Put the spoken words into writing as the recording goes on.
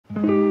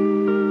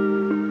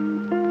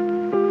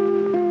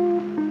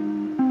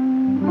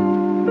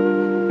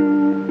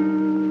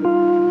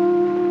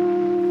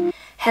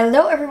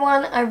Hello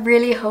everyone, I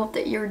really hope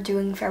that you're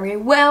doing very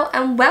well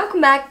and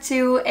welcome back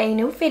to a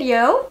new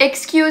video.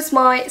 Excuse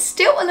my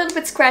still a little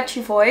bit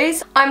scratchy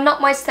voice. I'm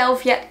not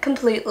myself yet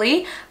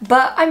completely,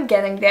 but I'm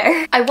getting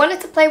there. I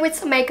wanted to play with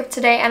some makeup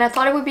today and I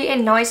thought it would be a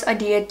nice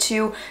idea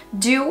to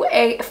do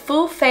a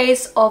full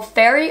face of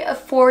very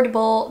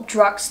affordable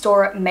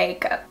drugstore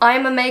makeup.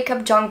 I'm a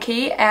makeup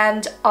junkie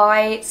and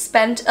I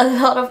spend a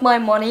lot of my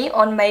money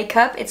on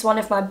makeup. It's one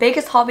of my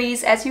biggest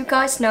hobbies, as you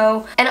guys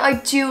know, and I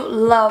do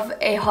love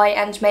a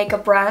high-end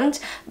makeup brand,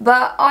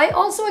 but I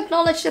also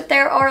acknowledge that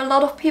there are a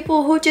lot of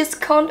people who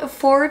just can't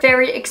afford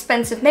very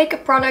expensive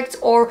makeup products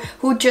or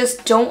who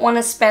just don't want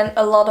to spend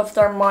a lot of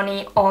their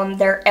money on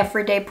their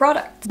everyday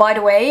products. By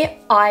the way,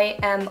 I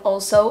am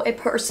also a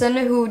person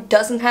who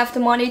doesn't have the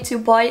money to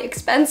buy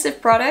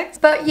expensive products,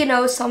 but you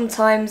know,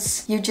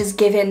 sometimes you just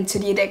give in to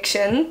the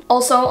addiction.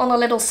 Also, on a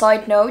little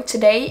side note,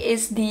 today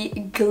is the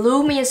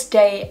gloomiest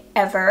day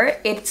ever.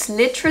 It's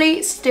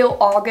literally still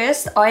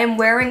August. I am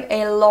wearing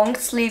a long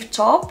sleeve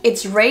top.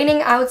 It's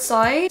raining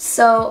outside,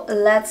 so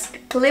let's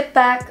clip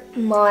back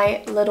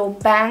my little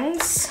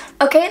bangs.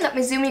 Okay, let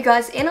me zoom you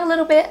guys in a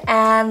little bit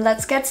and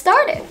let's get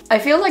started. I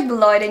feel like the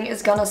lighting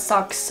is gonna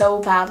suck so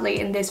badly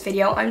in this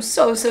video. I'm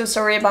so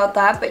sorry about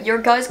that, but you're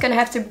guys gonna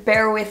have to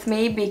bear with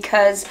me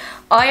because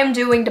I am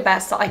doing the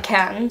best I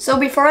can. So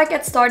before I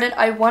get started,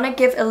 I want to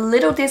give a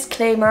little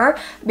disclaimer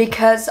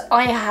because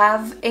I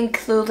have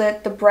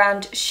included the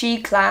brand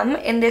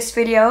SheGlam in this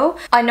video.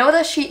 I know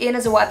that Shein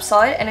is a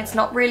website and it's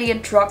not really a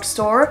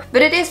drugstore,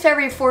 but it is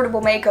very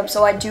affordable makeup,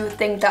 so I do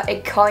think that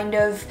it kind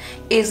of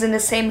is in the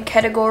same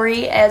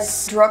category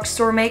as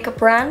drugstore makeup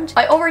brand.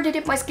 I already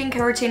did my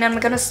skincare routine and I'm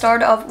gonna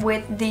start off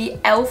with the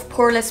e.l.f.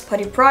 Poreless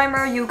Putty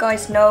Primer. You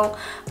guys know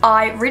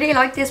I really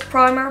like this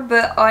primer,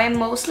 but I am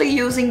mostly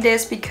using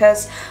this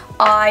because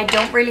I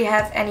don't really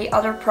have any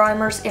other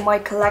primers in my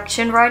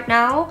collection right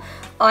now.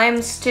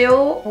 I'm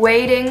still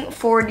waiting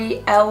for the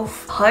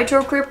e.l.f.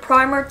 Hydro Grip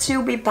Primer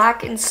to be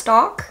back in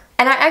stock.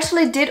 And I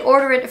actually did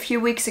order it a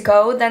few weeks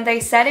ago, then they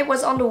said it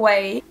was on the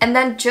way. And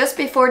then just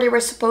before they were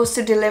supposed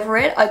to deliver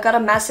it, I got a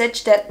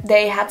message that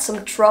they had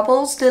some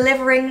troubles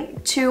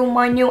delivering to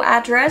my new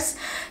address.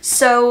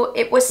 So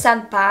it was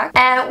sent back.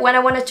 And when I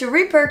wanted to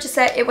repurchase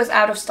it, it was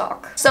out of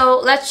stock.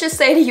 So let's just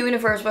say the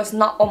universe was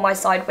not on my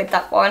side with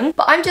that one.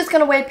 But I'm just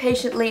gonna wait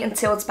patiently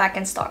until it's back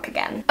in stock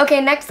again.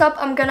 Okay, next up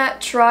I'm gonna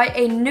try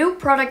a new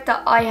product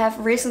that I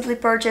have recently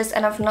purchased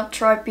and I've not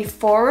tried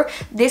before.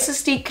 This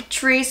is the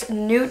Catrice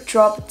Nude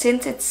Drop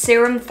Tinted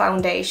Serum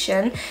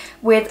Foundation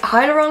with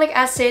hyaluronic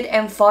acid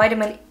and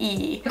vitamin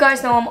E. You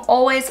guys know I'm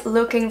always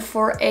looking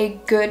for a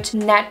good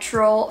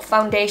natural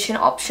foundation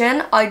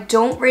option. I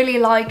don't really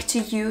like to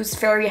use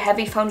very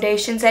heavy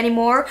foundations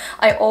anymore.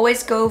 I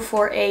always go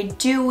for a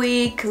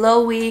dewy,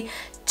 glowy,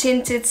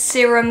 tinted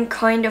serum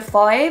kind of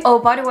vibe. Oh,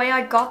 by the way,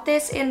 I got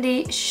this in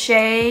the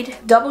shade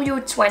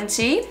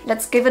W20.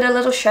 Let's give it a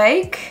little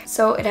shake.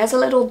 So it has a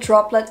little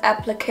droplet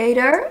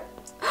applicator.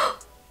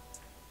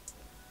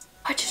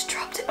 I just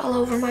dropped it all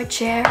over my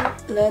chair.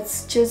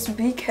 Let's just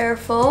be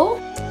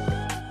careful.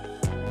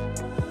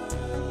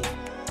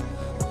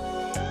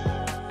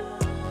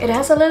 It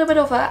has a little bit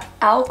of an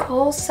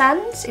alcohol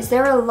scent. Is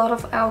there a lot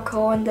of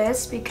alcohol in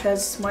this?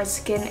 Because my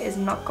skin is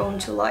not going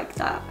to like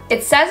that.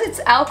 It says it's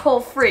alcohol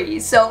free,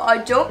 so I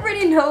don't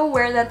really know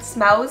where that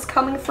smell is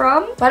coming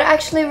from. But I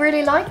actually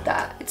really like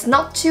that. It's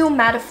not too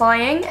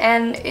mattifying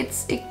and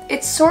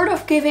it's sort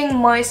of giving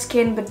my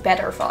skin but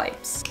better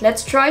vibes.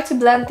 Let's try to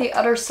blend the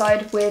other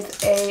side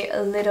with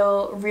a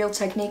little Real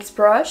Techniques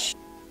brush.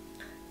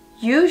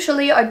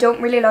 Usually I don't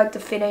really like the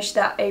finish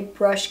that a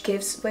brush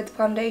gives with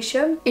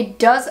foundation. It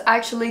does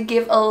actually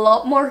give a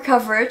lot more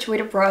coverage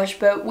with a brush,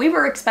 but we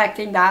were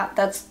expecting that.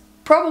 That's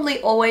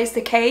probably always the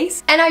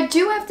case. And I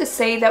do have to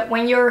say that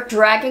when you're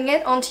dragging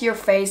it onto your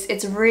face,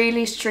 it's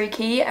really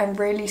streaky and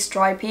really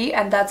stripy,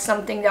 and that's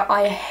something that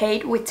I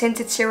hate with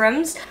tinted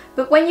serums.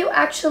 But when you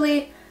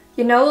actually,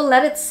 you know,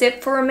 let it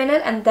sit for a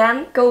minute and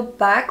then go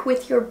back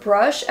with your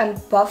brush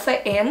and buff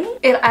it in,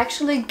 it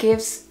actually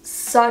gives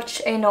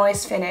such a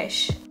nice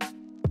finish.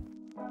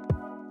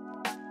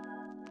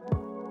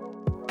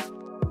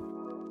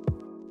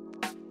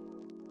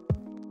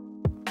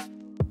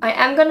 I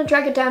am gonna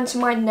drag it down to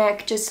my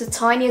neck just the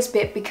tiniest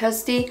bit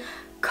because the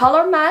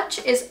color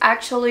match is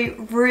actually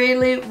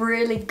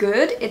really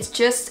good. It's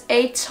just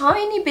a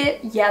tiny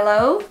bit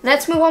yellow.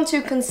 Let's move on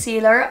to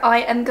concealer. I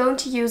am going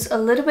to use a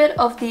little bit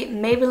of the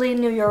Maybelline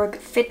New York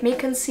Fit Me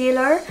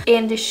Concealer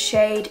in the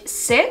shade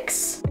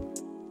 6.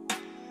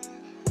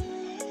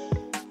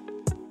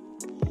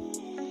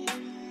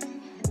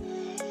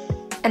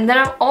 And then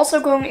I'm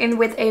also going in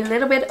with a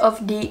little bit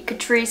of the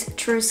Catrice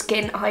True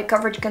Skin High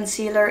Coverage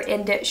Concealer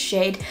in the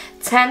shade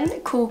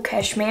 10 Cool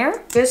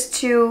Cashmere, just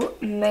to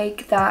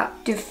make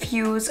that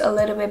diffuse a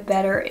little bit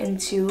better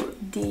into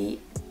the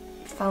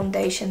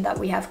foundation that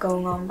we have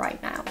going on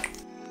right now.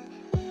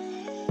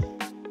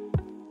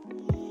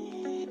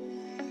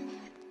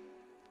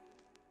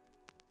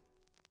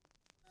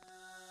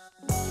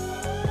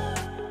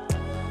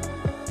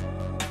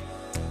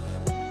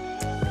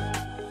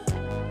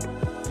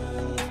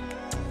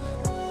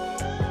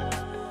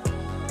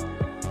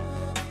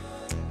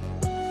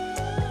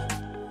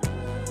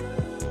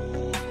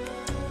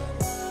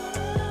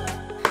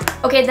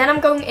 Okay, then I'm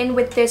going in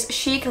with this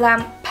Chic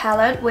Lamp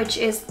palette, which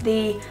is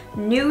the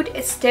Nude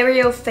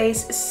Stereo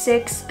Face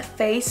 6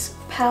 face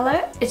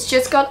palette. It's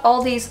just got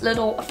all these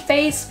little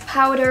face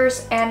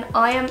powders, and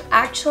I am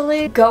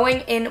actually going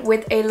in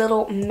with a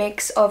little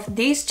mix of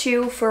these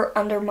two for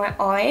under my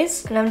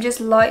eyes, and I'm just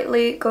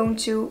lightly going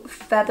to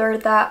feather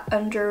that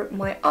under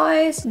my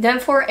eyes. Then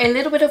for a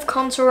little bit of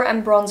contour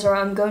and bronzer,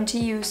 I'm going to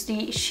use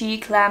the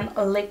Chic Lamp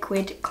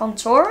liquid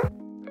contour.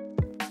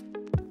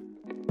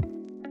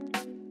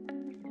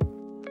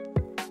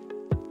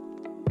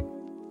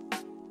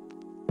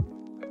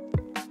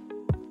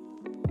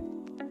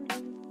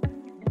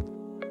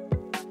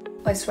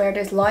 I swear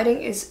this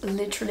lighting is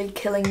literally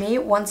killing me.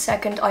 1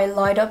 second I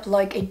light up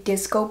like a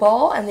disco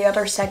ball, and the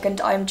other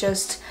second I'm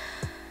just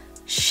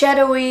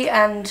shadowy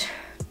and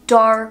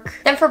dark.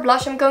 Then for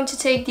blush, I'm going to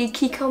take the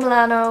Kiko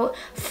Milano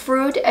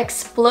Fruit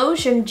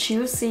Explosion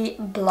Juicy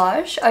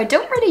Blush. I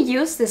don't really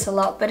use this a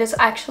lot, but it's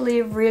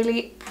actually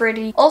really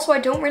pretty. Also, I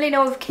don't really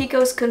know if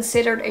Kiko is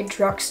considered a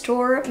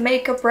drugstore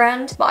makeup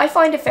brand, but I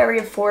find it very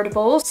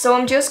affordable. So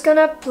I'm just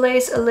gonna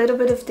place a little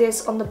bit of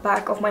this on the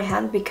back of my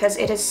hand because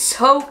it is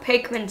so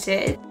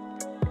pigmented.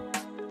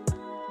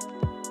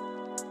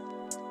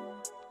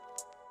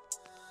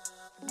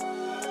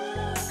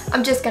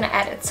 I'm just gonna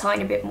add a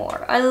tiny bit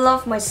more. I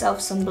love myself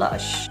some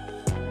blush.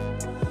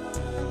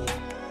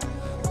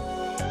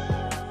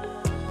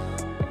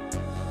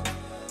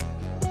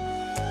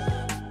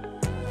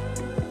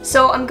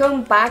 So I'm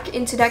going back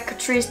into that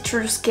Catrice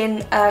True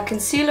Skin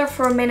concealer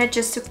for a minute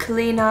just to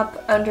clean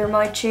up under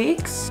my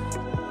cheeks.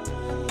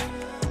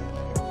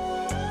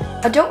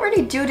 I don't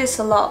really do this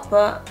a lot,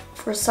 but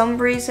for some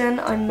reason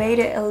I made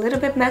it a little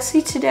bit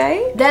messy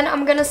today. Then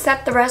I'm gonna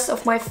set the rest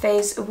of my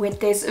face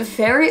with this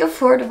very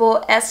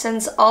affordable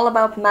Essence All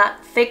About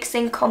Matte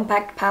Fixing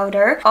Compact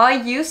Powder. I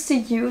used to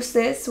use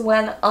this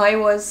when I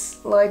was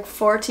like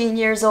 14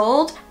 years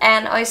old,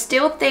 and I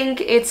still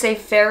think it's a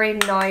very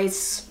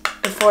nice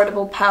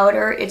affordable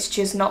powder. It's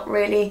just not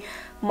really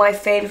my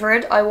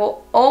favorite. I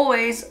will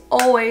always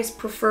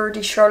prefer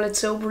the Charlotte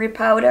Tilbury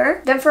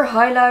powder. Then for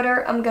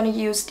highlighter, I'm gonna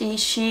use the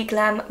Chic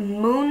Glam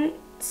Moon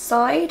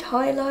Side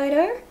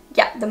highlighter.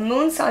 Yeah, the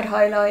Moon Side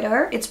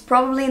highlighter. It's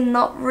probably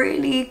not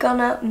really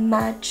gonna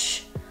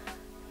match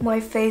my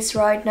face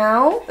right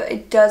now, but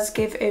it does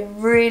give a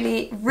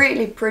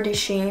really pretty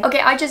sheen.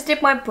 Okay, I just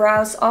did my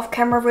brows off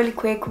camera really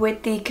quick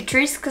with the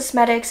Catrice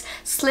Cosmetics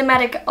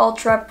Slimatic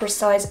Ultra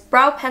Precise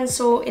Brow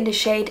Pencil in the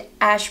shade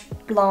Ash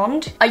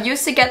Blonde. I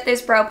used to get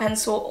this brow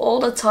pencil all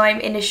the time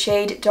in the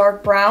shade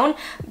Dark Brown,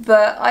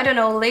 but I don't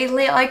know,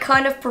 lately I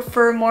kind of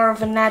prefer more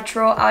of a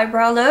natural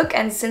eyebrow look,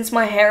 and since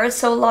my hair is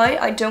so light,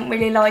 I don't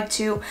really like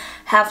to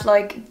have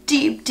like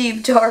deep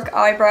dark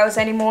eyebrows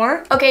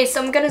anymore. Okay, so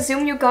I'm gonna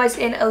zoom you guys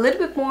in a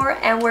little bit more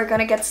and we're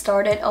gonna get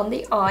started on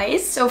the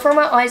eyes. So for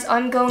my eyes,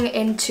 I'm going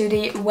into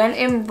the When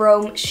in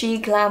Rome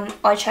Chic Glam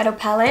eyeshadow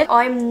palette.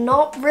 I'm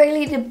not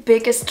really the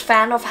biggest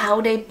fan of how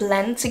they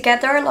blend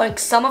together. Like,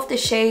 some of the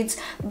shades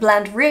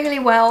blend really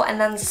well and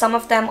then some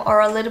of them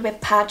are a little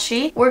bit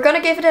patchy. We're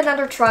gonna give it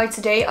another try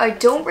today. I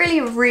don't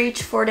really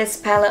reach for this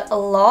palette a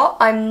lot.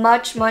 I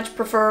much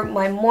prefer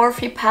my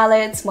Morphe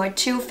palettes, my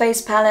Too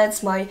Faced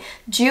palettes, my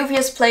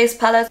Juvia's Place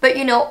palettes, but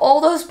you know,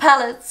 all those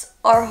palettes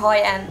are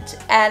high-end,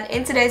 and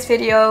in today's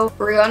video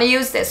we're gonna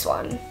use this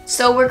one.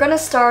 So we're gonna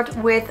start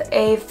with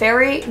a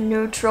very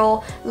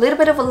neutral, little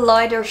bit of a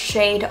lighter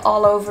shade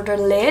all over the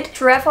lid.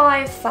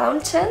 Trevi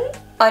Fountain?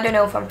 I don't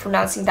know if I'm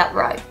pronouncing that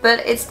right, but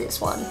it's this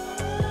one.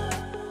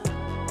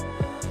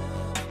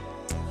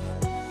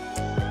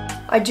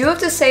 I do have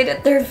to say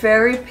that they're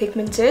very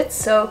pigmented,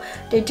 so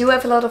they do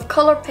have a lot of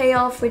color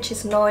payoff, which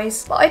is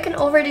nice. But I can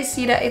already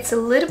see that it's a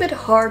little bit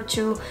hard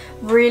to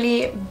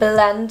really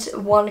blend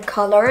one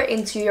color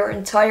into your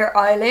entire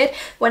eyelid.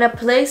 When I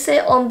place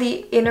it on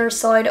the inner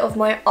side of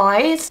my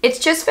eyes, it's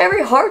just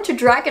very hard to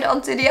drag it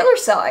onto the other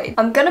side.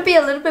 I'm gonna be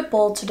a little bit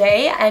bold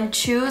today and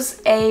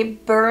choose a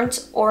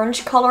burnt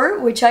orange color,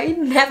 which I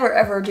never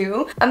ever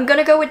do. I'm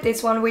gonna go with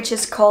this one, which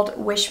is called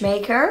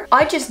Wishmaker.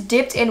 I just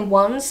dipped in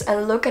once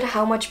and look at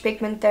how much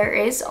pigment there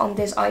is on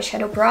this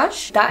eyeshadow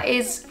brush. That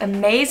is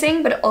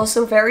amazing, but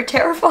also very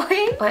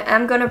terrifying. I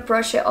am gonna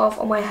brush it off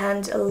on my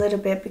hand a little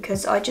bit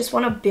because I just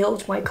want to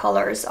build my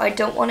colors. I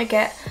don't want to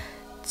get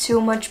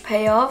too much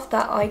payoff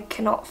that I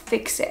cannot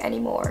fix it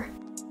anymore.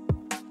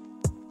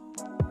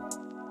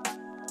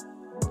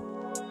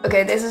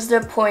 Okay, this is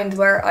the point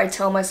where I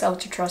tell myself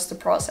to trust the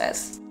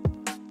process.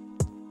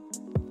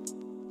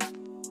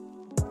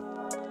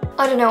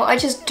 I don't know, I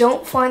just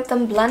don't find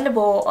them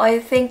blendable. I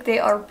think they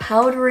are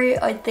powdery,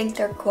 I think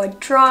they're quite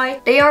dry.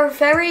 They are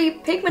very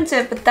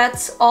pigmented, but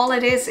that's all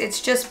it is.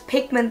 It's just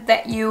pigment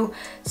that you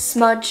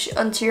smudge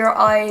onto your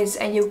eyes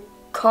and you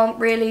can't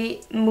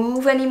really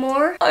move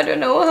anymore. I don't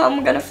know how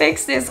I'm gonna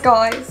fix this,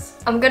 guys.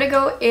 I'm gonna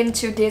go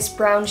into this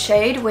brown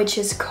shade, which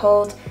is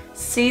called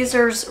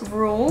Caesar's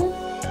Rule.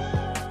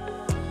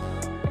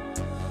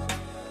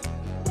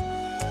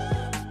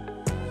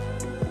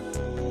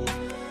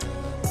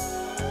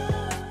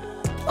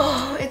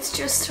 Oh, it's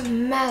just a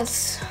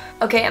mess.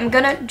 Okay, I'm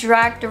gonna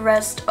drag the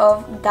rest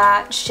of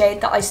that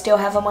shade that I still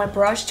have on my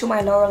brush to my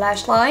lower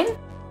lash line.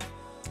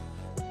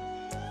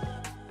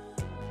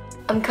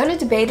 I'm kind of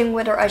debating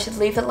whether I should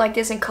leave it like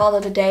this and call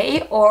it a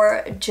day,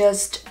 or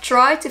just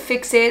try to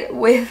fix it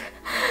with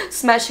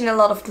smashing a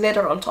lot of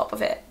glitter on top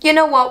of it. You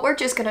know what, we're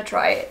just gonna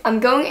try it. I'm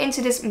going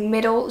into this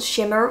middle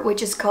shimmer,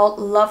 which is called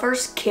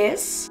Lover's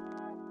Kiss.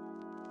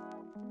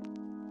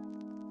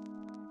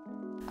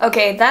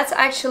 Okay, that's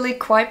actually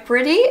quite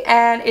pretty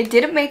and it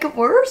didn't make it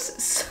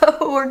worse, so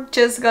we're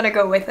just gonna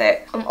go with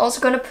it. I'm also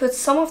gonna put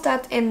some of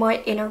that in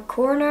my inner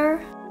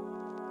corner.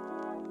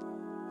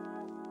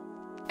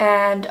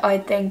 And I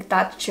think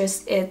that's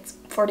just it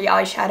for the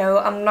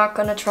eyeshadow. I'm not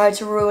gonna try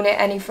to ruin it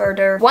any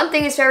further. One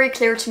thing is very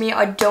clear to me,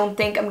 I don't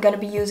think I'm gonna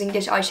be using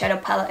this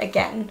eyeshadow palette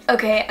again.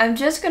 Okay, I'm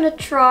just gonna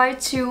try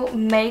to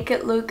make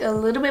it look a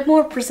little bit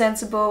more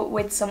presentable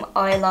with some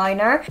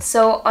eyeliner.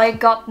 So I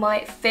got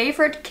my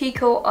favorite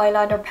Kiko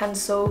eyeliner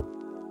pencil.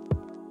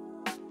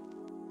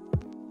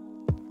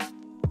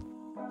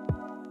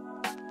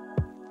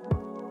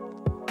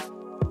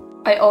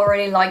 I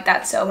already like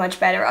that so much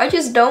better. I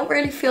just don't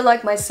really feel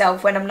like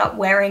myself when I'm not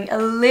wearing a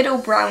little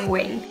brown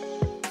wing.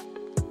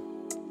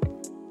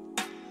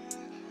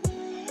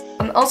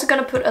 I'm also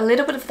gonna put a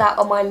little bit of that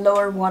on my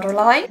lower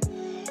waterline.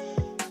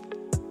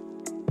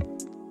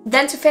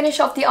 Then to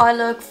finish off the eye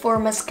look for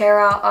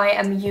mascara, I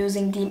am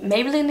using the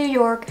Maybelline New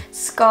York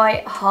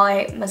Sky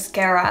High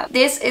Mascara.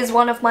 This is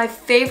one of my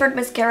favorite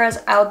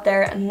mascaras out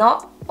there,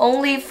 not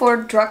only for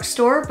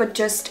drugstore, but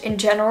just in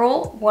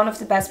general, one of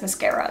the best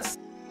mascaras.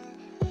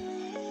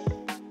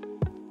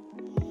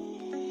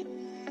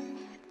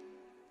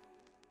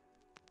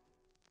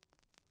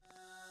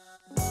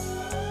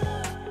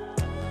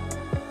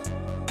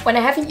 When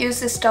I haven't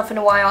used this stuff in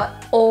a while, I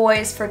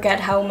always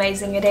forget how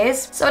amazing it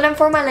is. So then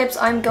for my lips,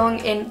 I'm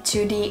going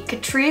into the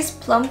Catrice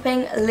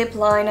Plumping Lip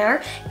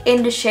Liner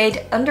in the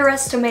shade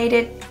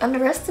Understated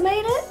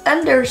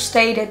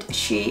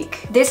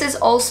Chic. This is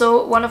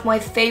also one of my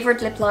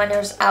favorite lip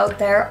liners out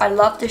there. I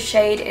love the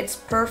shade, it's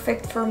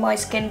perfect for my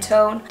skin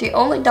tone. The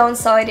only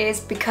downside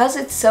is because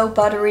it's so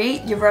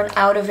buttery, you run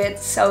out of it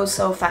so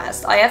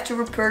fast. I have to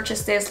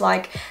repurchase this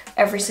like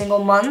every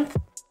single month.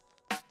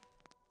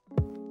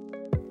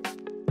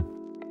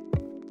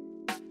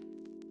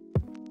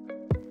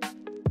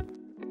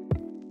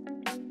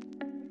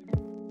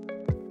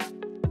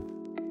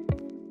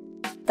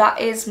 That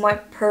is my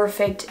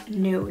perfect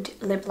nude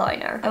lip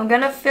liner. I'm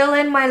gonna fill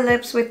in my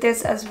lips with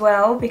this as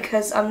well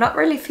because I'm not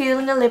really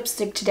feeling a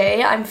lipstick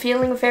today. I'm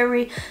feeling a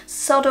very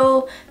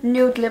subtle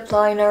nude lip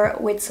liner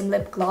with some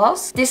lip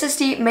gloss. This is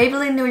the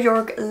Maybelline New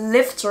York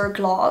Lifter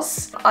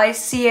Gloss. I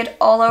see it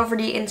all over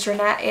the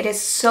internet. It is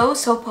so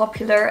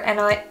popular and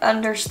I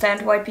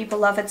understand why people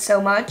love it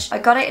so much. I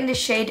got it in the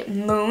shade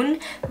Moon,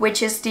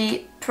 which is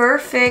the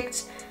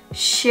perfect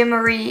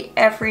shimmery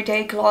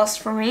everyday gloss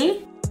for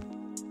me.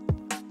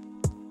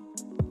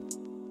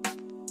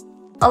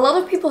 A lot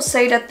of people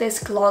say that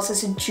this gloss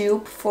is a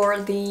dupe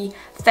for the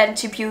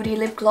Fenty Beauty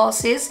lip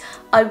glosses.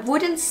 I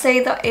wouldn't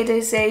say that it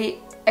is a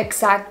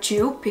exact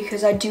dupe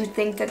because I do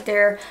think that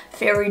they're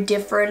very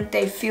different.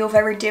 They feel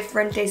very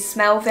different, they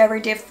smell very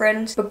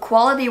different, but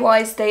quality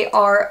wise they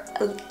are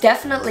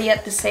definitely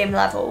at the same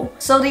level.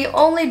 So the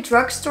only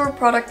drugstore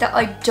product that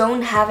I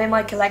don't have in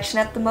my collection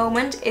at the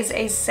moment is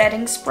a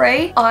setting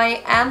spray.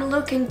 I am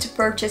looking to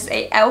purchase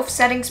a e.l.f.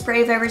 setting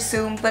spray very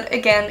soon, but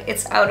again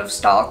it's out of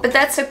stock. But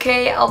that's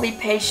okay, I'll be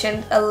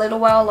patient a little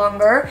while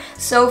longer.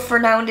 So for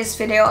now in this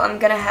video I'm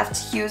gonna have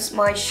to use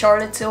my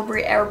Charlotte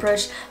Tilbury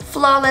Airbrush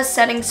Flawless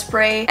Setting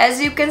Spray.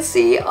 As you can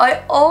see,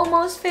 I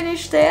almost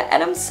finished it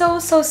and I'm so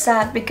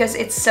sad because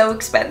it's so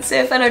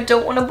expensive and I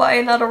don't want to buy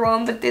another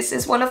one, but this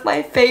is one of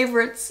my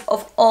favorites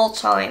of all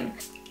time.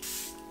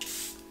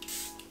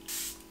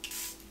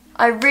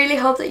 I really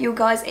hope that you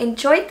guys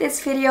enjoyed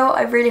this video.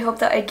 I really hope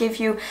that I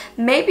give you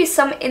maybe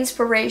some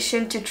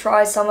inspiration to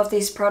try some of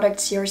these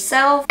products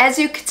yourself. As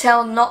you could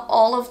tell, not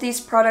all of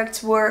these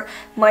products were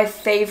my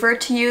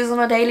favorite to use on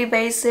a daily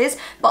basis,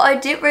 but I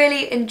did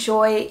really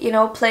enjoy, you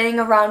know, playing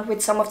around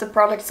with some of the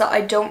products that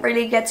I don't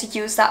really get to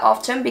use that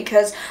often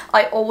because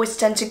I always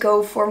tend to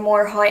go for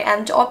more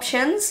high-end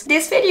options.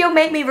 This video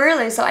made me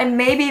realize that I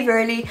maybe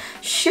really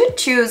should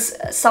choose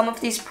some of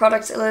these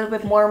products a little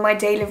bit more in my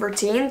daily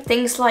routine.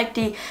 Things like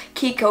the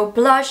Kiko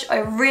blush, I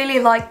really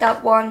like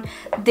that one.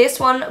 This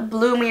one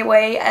blew me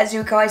away, as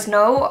you guys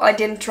know. I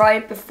didn't try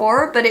it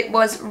before, but it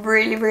was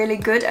really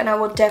good and I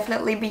will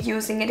definitely be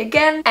using it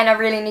again. And I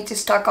really need to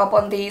stock up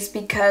on these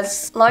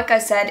because, like I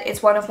said,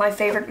 it's one of my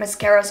favorite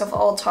mascaras of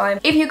all time.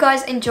 If you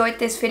guys enjoyed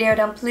this video,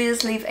 then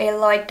please leave a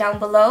like down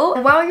below.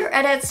 And while you're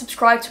at it,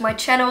 subscribe to my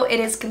channel.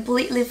 It is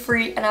completely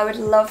free and I would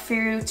love for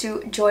you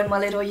to join my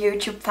little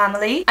YouTube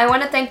family. I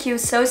want to thank you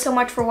so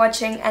much for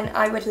watching and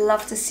I would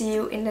love to see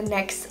you in the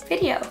next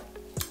video.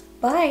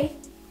 Bye!